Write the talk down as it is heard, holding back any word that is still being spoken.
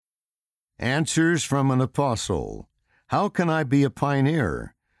Answers from an Apostle. How Can I Be a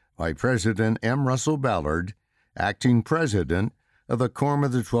Pioneer? By President M. Russell Ballard, Acting President of the Quorum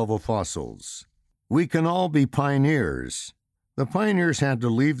of the 12 Apostles. We can all be pioneers. The pioneers had to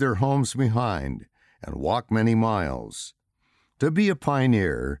leave their homes behind and walk many miles. To be a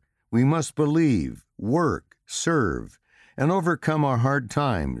pioneer, we must believe, work, serve, and overcome our hard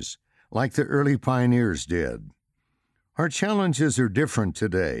times like the early pioneers did. Our challenges are different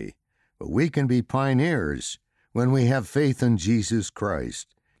today, but we can be pioneers when we have faith in Jesus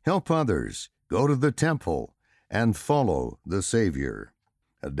Christ, help others, go to the temple, and follow the Savior.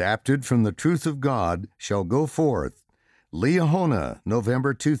 Adapted from The Truth of God Shall Go Forth, Liahona,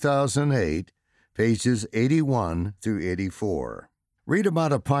 November 2008, pages 81 through 84. Read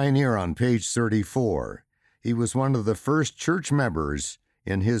about a pioneer on page 34. He was one of the first church members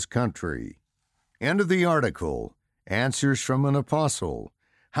in his country. End of the article. Answers from an Apostle.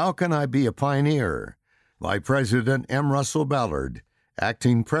 How Can I Be a Pioneer? By President M. Russell Ballard,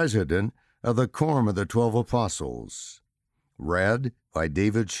 Acting President of the Quorum of the 12 Apostles. Read by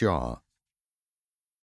David Shaw.